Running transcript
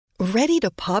Ready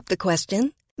to pop the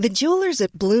question? The jewelers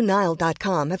at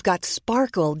BlueNile.com have got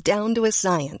sparkle down to a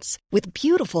science with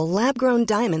beautiful lab-grown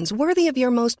diamonds worthy of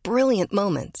your most brilliant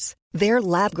moments. Their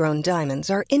lab-grown diamonds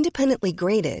are independently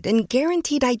graded and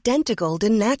guaranteed identical to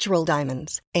natural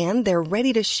diamonds, and they're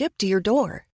ready to ship to your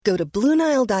door. Go to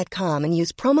BlueNile.com and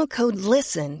use promo code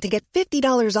LISTEN to get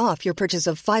 $50 off your purchase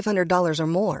of $500 or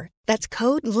more. That's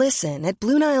code LISTEN at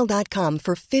BlueNile.com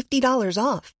for $50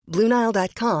 off.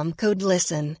 BlueNile.com, code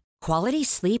LISTEN. Quality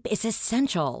sleep is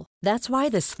essential. That's why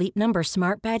the Sleep Number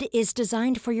Smart Bed is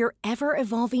designed for your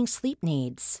ever-evolving sleep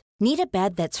needs. Need a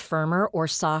bed that's firmer or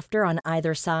softer on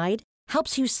either side?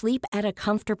 Helps you sleep at a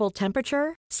comfortable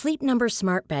temperature? Sleep Number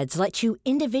Smart Beds let you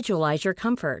individualize your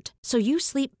comfort, so you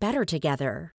sleep better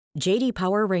together. J.D.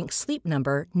 Power ranks Sleep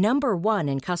Number number 1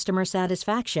 in customer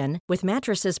satisfaction with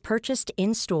mattresses purchased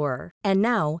in-store. And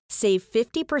now, save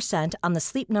 50% on the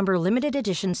Sleep Number Limited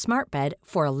Edition Smart Bed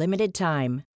for a limited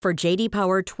time. For J.D.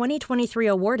 Power 2023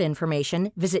 award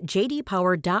information, visit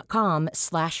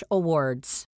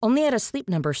jdpower.com/awards. Only at a Sleep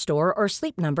Number store or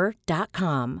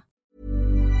sleepnumber.com.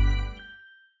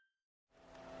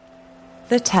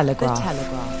 The Telegraph.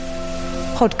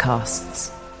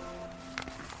 Podcasts.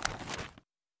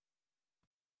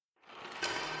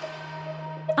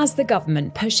 As the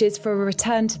government pushes for a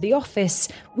return to the office,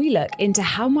 we look into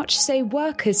how much say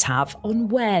workers have on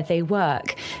where they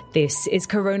work. This is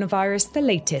Coronavirus, the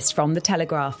latest from The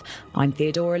Telegraph. I'm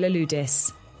Theodora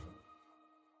Louloudis.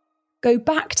 Go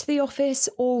back to the office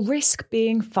or risk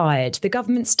being fired. The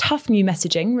government's tough new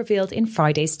messaging revealed in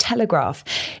Friday's Telegraph.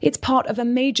 It's part of a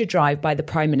major drive by the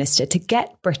Prime Minister to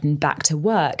get Britain back to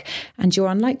work, and you're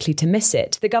unlikely to miss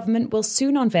it. The government will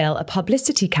soon unveil a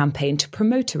publicity campaign to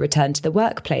promote a return to the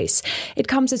workplace. It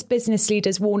comes as business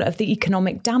leaders warn of the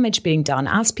economic damage being done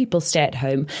as people stay at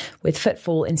home, with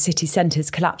footfall in city centres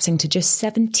collapsing to just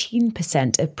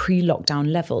 17% of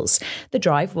pre-lockdown levels. The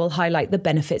drive will highlight the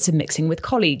benefits of mixing with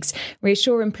colleagues,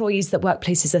 reassure employees that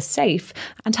workplaces are safe,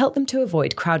 and help them to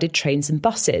avoid crowded trains and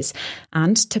buses.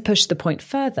 And to push the point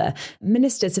further,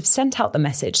 ministers have sent out the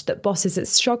message that bosses at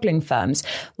struggling firms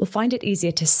will find it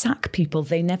easier to sack people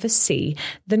they never see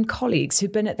than colleagues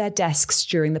who've been at their desks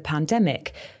during the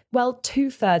pandemic. Well,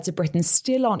 2/3 of Britons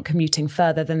still aren't commuting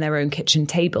further than their own kitchen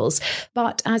tables.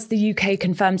 But as the UK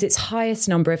confirms its highest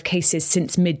number of cases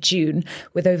since mid-June,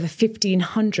 with over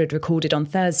 1,500 recorded on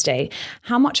Thursday,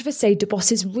 how much of a say do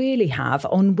bosses really have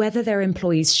on whether their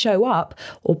employees show up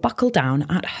or buckle down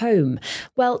at home?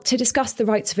 Well, to discuss the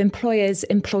rights of employers,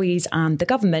 employees and the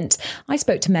government, I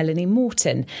spoke to Melanie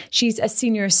Morton. She's a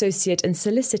senior associate and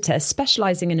solicitor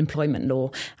specialising in employment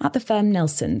law at the firm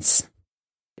Nelsons.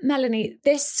 Melanie,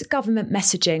 this government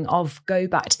messaging of go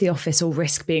back to the office or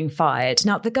risk being fired.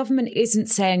 Now, the government isn't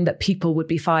saying that people would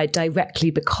be fired directly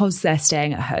because they're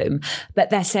staying at home, but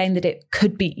they're saying that it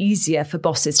could be easier for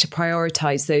bosses to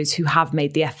prioritise those who have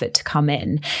made the effort to come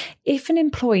in. If an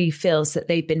employee feels that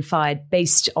they've been fired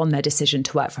based on their decision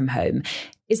to work from home,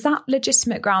 is that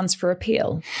legitimate grounds for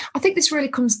appeal? I think this really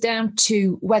comes down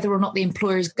to whether or not the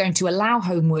employer is going to allow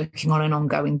home working on an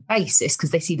ongoing basis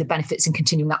because they see the benefits in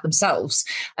continuing that themselves.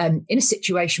 In a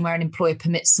situation where an employer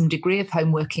permits some degree of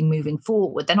home working moving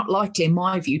forward, they're not likely, in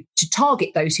my view, to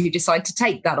target those who decide to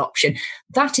take that option.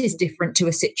 That is different to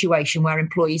a situation where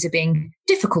employees are being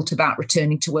difficult about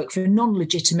returning to work for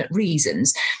non-legitimate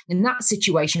reasons. In that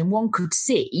situation, one could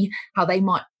see how they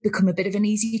might become a bit of an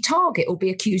easy target or be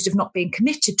accused of not being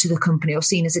committed to the company or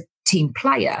seen as a team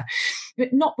player.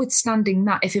 But notwithstanding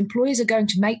that, if employers are going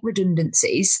to make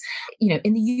redundancies,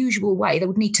 in the usual way, they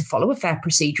would need to follow a fair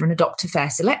procedure and adopt a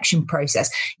fair selection process.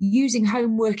 Using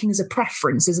home working as a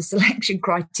preference, as a selection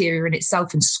criteria in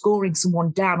itself and scoring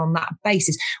someone down on that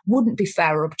basis wouldn't be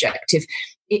fair or objective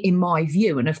in my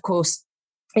view. And of course,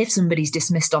 if somebody's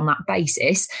dismissed on that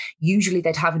basis, usually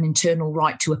they'd have an internal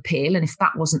right to appeal. And if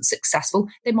that wasn't successful,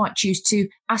 they might choose to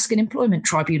ask an employment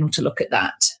tribunal to look at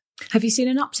that. Have you seen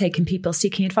an uptake in people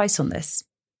seeking advice on this?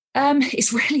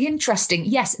 It's really interesting.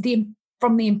 Yes,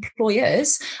 from the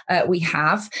employers we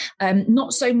have,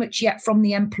 not so much yet from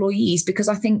the employees, because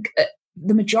I think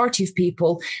the majority of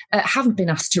people haven't been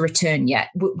asked to return yet.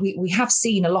 We have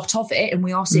seen a lot of it, and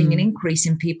we are seeing an increase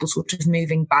in people sort of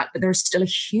moving back, but there is still a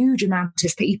huge amount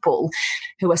of people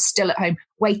who are still at home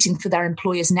waiting for their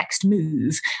employer's next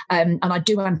move. And I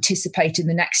do anticipate in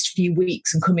the next few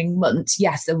weeks and coming months,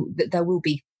 yes, there will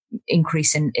be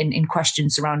increase in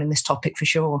questions surrounding this topic for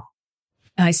sure.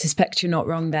 I suspect you're not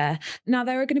wrong there. Now,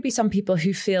 there are going to be some people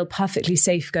who feel perfectly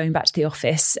safe going back to the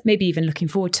office, maybe even looking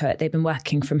forward to it. They've been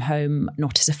working from home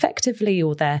not as effectively,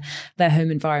 or their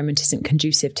home environment isn't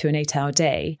conducive to an 8-hour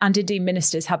day. And indeed,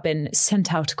 ministers have been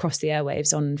sent out across the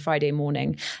airwaves on Friday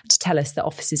morning to tell us that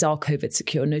offices are COVID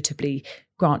secure, notably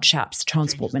Grant Shapps, the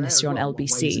Transport Minister, on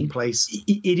LBC.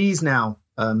 It is now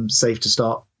safe to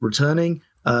start returning.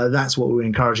 That's what we're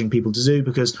encouraging people to do,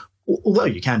 because although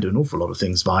you can do an awful lot of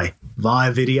things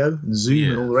via video and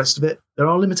Zoom and all the rest of it, there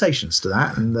are limitations to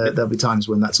that, and there'll be times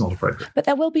when that's not appropriate. But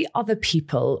there will be other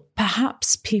people,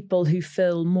 perhaps people who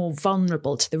feel more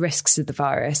vulnerable to the risks of the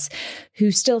virus,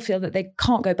 who still feel that they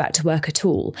can't go back to work at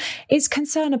all. Is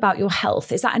concern about your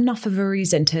health, is that enough of a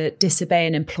reason to disobey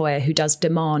an employer who does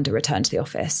demand a return to the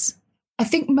office? I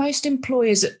think most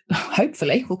employers,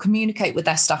 hopefully, will communicate with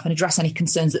their staff and address any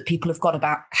concerns that people have got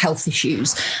about health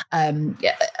issues, and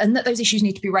that those issues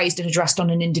need to be raised and addressed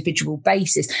on an individual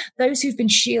basis. Those who've been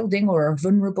shielding or are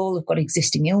vulnerable, have got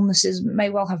existing illnesses, may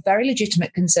well have very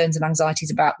legitimate concerns and anxieties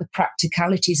about the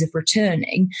practicalities of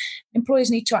returning.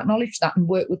 Employers need to acknowledge that and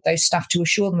work with those staff to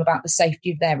assure them about the safety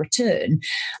of their return.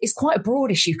 It's quite a broad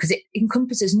issue because it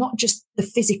encompasses not just the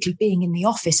physically being in the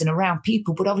office and around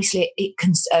people, but obviously it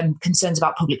concerns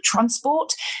about public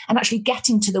transport and actually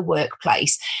getting to the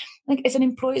workplace. I think if an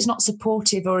employer is not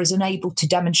supportive or is unable to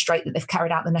demonstrate that they've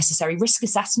carried out the necessary risk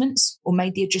assessments or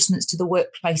made the adjustments to the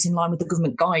workplace in line with the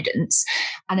government guidance,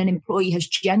 and an employee has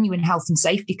genuine health and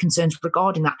safety concerns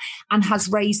regarding that and has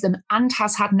raised them and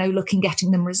has had no luck in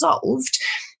getting them resolved,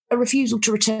 a refusal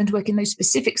to return to work in those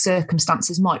specific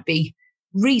circumstances might be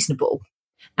reasonable.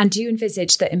 And do you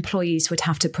envisage that employees would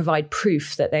have to provide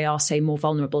proof that they are, say, more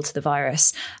vulnerable to the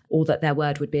virus, or that their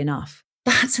word would be enough?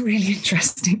 That's a really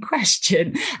interesting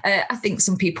question. I think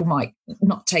some people might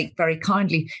not take very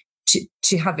kindly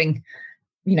to having,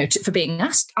 for being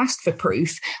asked for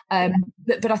proof.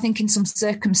 But I think in some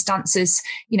circumstances,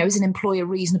 is an employer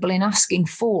reasonable in asking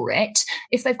for it?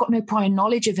 If they've got no prior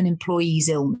knowledge of an employee's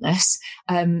illness,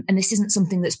 and this isn't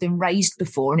something that's been raised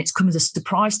before and it's come as a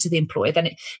surprise to the employer, then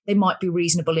they might be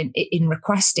reasonable in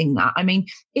requesting that. I mean,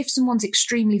 if someone's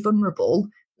extremely vulnerable,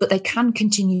 but they can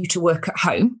continue to work at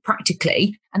home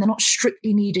practically, and they're not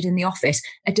strictly needed in the office,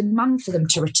 a demand for them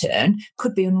to return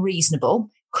could be unreasonable,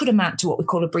 could amount to what we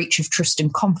call a breach of trust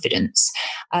and confidence.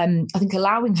 I think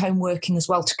allowing home working as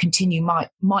well to continue might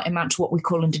amount to what we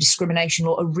call under discrimination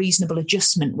law a reasonable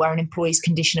adjustment where an employee's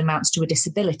condition amounts to a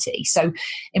disability. So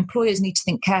employers need to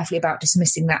think carefully about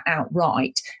dismissing that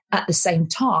outright. At the same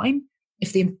time,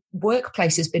 if the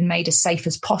workplace has been made as safe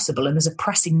as possible and there's a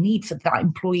pressing need for that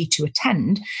employee to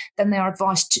attend, then they are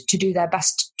advised to do their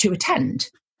best to attend.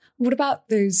 What about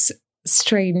those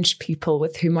strange people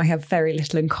with whom I have very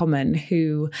little in common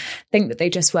who think that they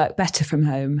just work better from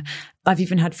home? I've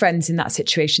even had friends in that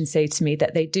situation say to me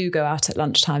that they do go out at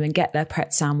lunchtime and get their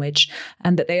Pret sandwich,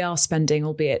 and that they are spending,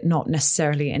 albeit not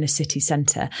necessarily in a city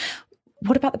centre.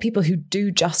 What about the people who do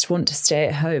just want to stay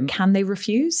at home? Can they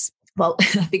refuse? Well,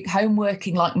 I think home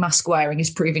working, like mask wearing, is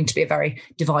proving to be a very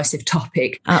divisive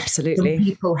topic. Absolutely. Some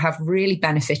people have really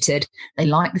benefited. They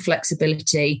like the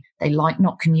flexibility. They like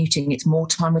not commuting. It's more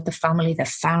time with the family. They've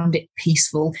found it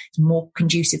peaceful. It's more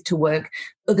conducive to work.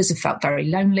 Others have felt very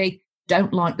lonely.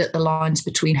 Don't like that the lines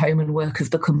between home and work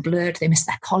have become blurred. They miss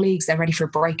their colleagues. They're ready for a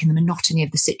break in the monotony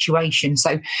of the situation.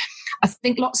 So I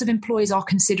think lots of employers are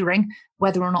considering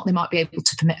whether or not they might be able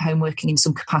to permit home working in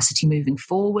some capacity moving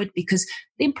forward, because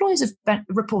the employers have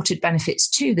reported benefits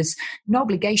too. There's no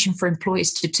obligation for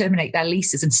employers to terminate their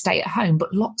leases and stay at home,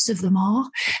 but lots of them are.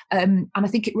 And I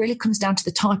think it really comes down to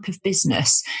the type of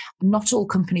business. Not all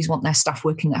companies want their staff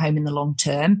working at home in the long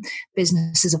term.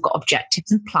 Businesses have got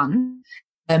objectives and plans.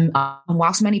 And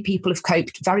whilst many people have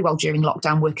coped very well during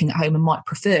lockdown working at home and might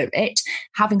prefer it,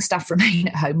 having staff remain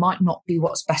at home might not be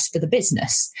what's best for the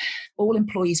business. All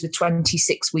employees with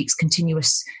 26 weeks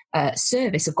continuous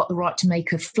service have got the right to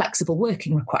make a flexible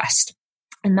working request.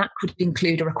 And that could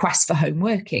include a request for home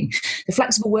working. The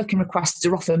flexible working requests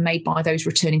are often made by those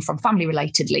returning from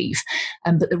family-related leave.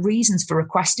 But the reasons for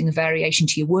requesting a variation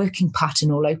to your working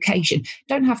pattern or location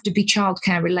don't have to be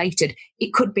childcare related.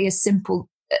 It could be as simple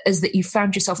as that you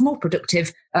found yourself more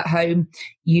productive at home,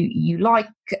 you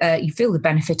feel the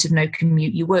benefit of no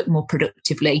commute, you work more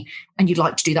productively, and you'd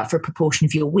like to do that for a proportion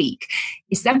of your week.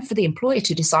 It's then for the employer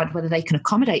to decide whether they can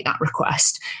accommodate that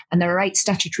request. And there are 8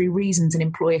 statutory reasons an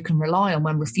employer can rely on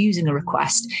when refusing a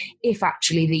request if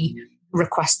actually the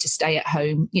request to stay at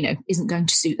home, isn't going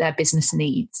to suit their business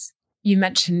needs. You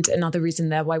mentioned another reason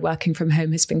there why working from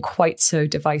home has been quite so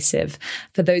divisive.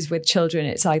 For those with children,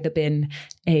 it's either been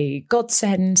a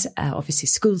godsend. Obviously,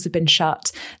 schools have been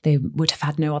shut. They would have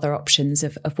had no other options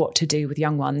of what to do with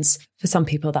young ones. For some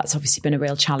people, that's obviously been a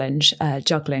real challenge,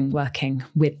 juggling working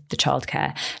with the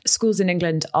childcare. Schools in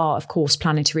England are, of course,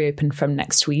 planning to reopen from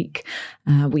next week.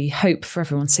 We hope for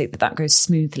everyone's sake that goes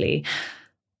smoothly.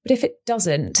 But if it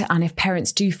doesn't, and if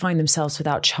parents do find themselves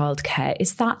without childcare,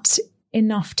 is that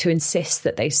enough to insist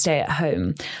that they stay at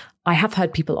home? I have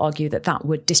heard people argue that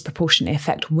would disproportionately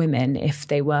affect women if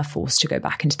they were forced to go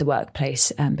back into the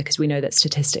workplace, because we know that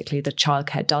statistically the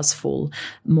childcare does fall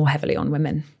more heavily on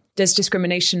women. Does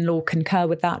discrimination law concur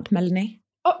with that, Melanie?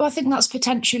 Oh, I think that's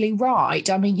potentially right.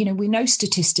 I mean, we know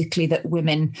statistically that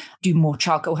women do more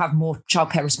childcare or have more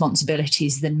childcare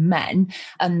responsibilities than men,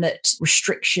 and that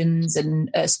restrictions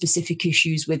and specific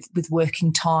issues with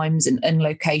working times and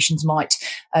locations might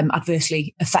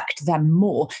adversely affect them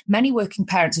more. Many working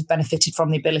parents have benefited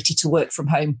from the ability to work from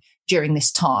home during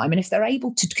this time. And if they're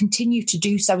able to continue to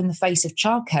do so in the face of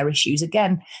childcare issues,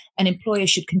 again, an employer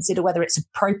should consider whether it's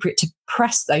appropriate to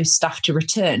press those staff to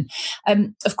return.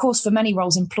 Of course, for many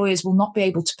roles, employers will not be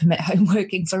able to permit home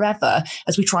working forever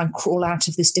as we try and crawl out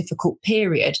of this difficult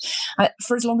period.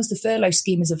 For as long as the furlough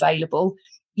scheme is available,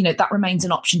 that remains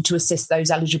an option to assist those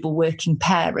eligible working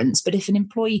parents. But if an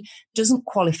employee doesn't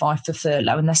qualify for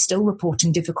furlough and they're still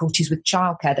reporting difficulties with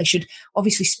childcare, they should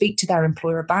obviously speak to their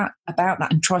employer about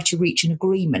that and try to reach an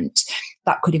agreement.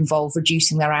 That could involve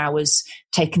reducing their hours,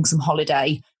 taking some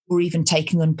holiday, or even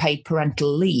taking unpaid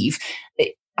parental leave.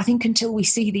 I think until we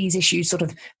see these issues sort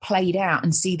of played out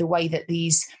and see the way that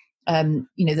these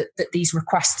that these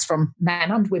requests from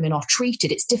men and women are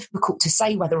treated, it's difficult to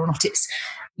say whether or not it's,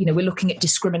 we're looking at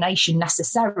discrimination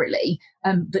necessarily,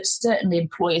 but certainly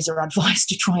employers are advised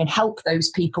to try and help those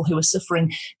people who are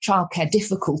suffering childcare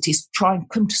difficulties, try and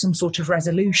come to some sort of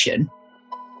resolution.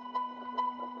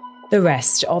 The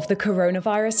rest of the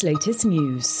coronavirus latest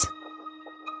news.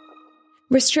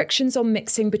 Restrictions on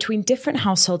mixing between different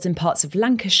households in parts of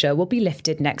Lancashire will be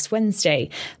lifted next Wednesday.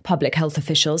 Public health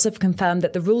officials have confirmed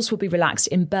that the rules will be relaxed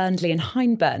in Burnley and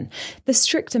Hyndburn. The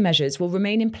stricter measures will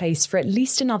remain in place for at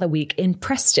least another week in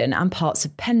Preston and parts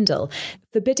of Pendle,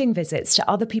 forbidding visits to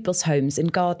other people's homes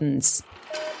and gardens.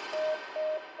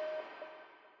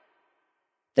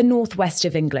 The northwest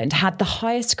of England had the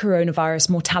highest coronavirus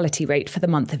mortality rate for the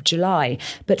month of July,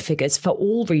 but figures for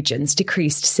all regions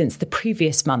decreased since the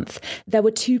previous month. There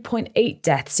were 2.8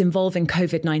 deaths involving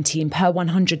COVID-19 per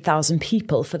 100,000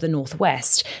 people for the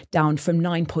northwest, down from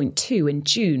 9.2 in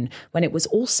June, when it was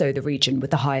also the region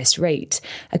with the highest rate.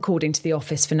 According to the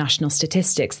Office for National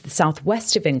Statistics, the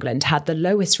southwest of England had the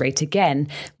lowest rate again,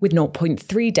 with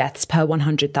 0.3 deaths per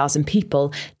 100,000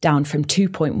 people, down from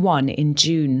 2.1 in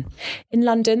June. In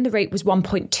London, the rate was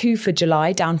 1.2 for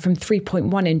July, down from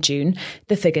 3.1 in June.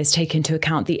 The figures take into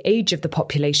account the age of the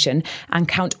population and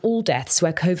count all deaths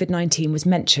where COVID-19 was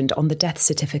mentioned on the death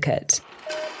certificate.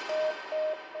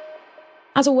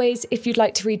 As always, if you'd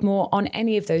like to read more on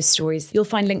any of those stories, you'll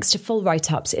find links to full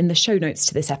write-ups in the show notes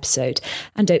to this episode.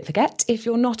 And don't forget, if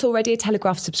you're not already a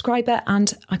Telegraph subscriber,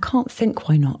 and I can't think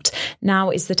why not,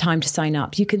 now is the time to sign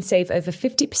up. You can save over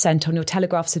 50% on your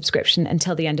Telegraph subscription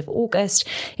until the end of August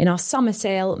in our summer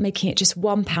sale, making it just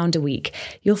 £1 a week.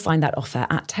 You'll find that offer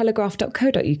at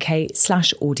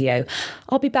telegraph.co.uk/audio.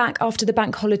 I'll be back after the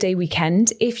bank holiday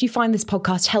weekend. If you find this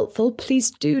podcast helpful,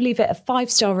 please do leave it a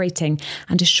 5-star rating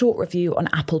and a short review on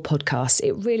Apple Podcasts.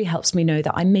 It really helps me know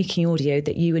that I'm making audio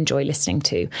that you enjoy listening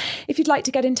to. If you'd like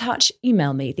to get in touch,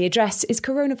 email me. The address is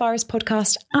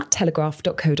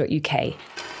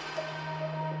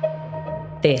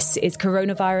coronaviruspodcast@telegraph.co.uk. This is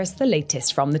Coronavirus, the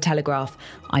latest from The Telegraph.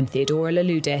 I'm Theodora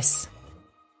Louloudis.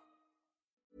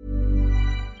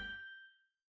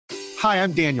 Hi,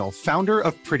 I'm Daniel, founder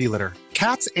of Pretty Litter.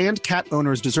 Cats and cat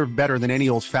owners deserve better than any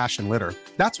old-fashioned litter.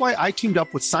 That's why I teamed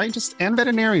up with scientists and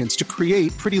veterinarians to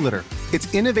create Pretty Litter.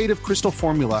 Its innovative crystal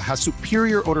formula has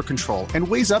superior odor control and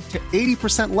weighs up to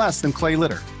 80% less than clay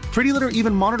litter. Pretty Litter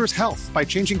even monitors health by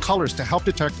changing colors to help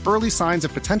detect early signs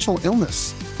of potential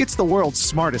illness. It's the world's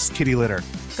smartest kitty litter.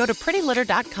 Go to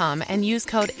prettylitter.com and use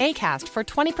code ACAST for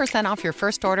 20% off your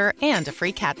first order and a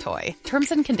free cat toy.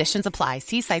 Terms and conditions apply.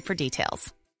 See site for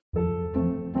details.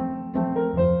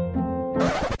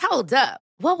 Hold up.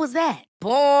 What was that?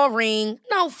 Boring.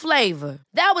 No flavor.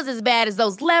 That was as bad as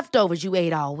those leftovers you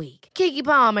ate all week. Keke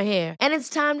Palmer here, and it's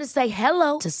time to say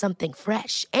hello to something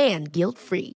fresh and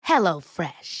guilt-free. Hello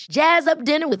Fresh. Jazz up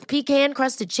dinner with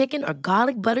pecan-crusted chicken or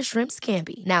garlic butter shrimp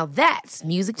scampi. Now that's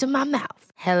music to my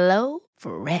mouth. Hello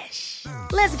Fresh.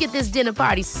 Let's get this dinner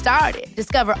party started.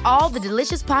 Discover all the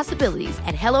delicious possibilities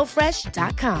at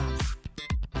HelloFresh.com.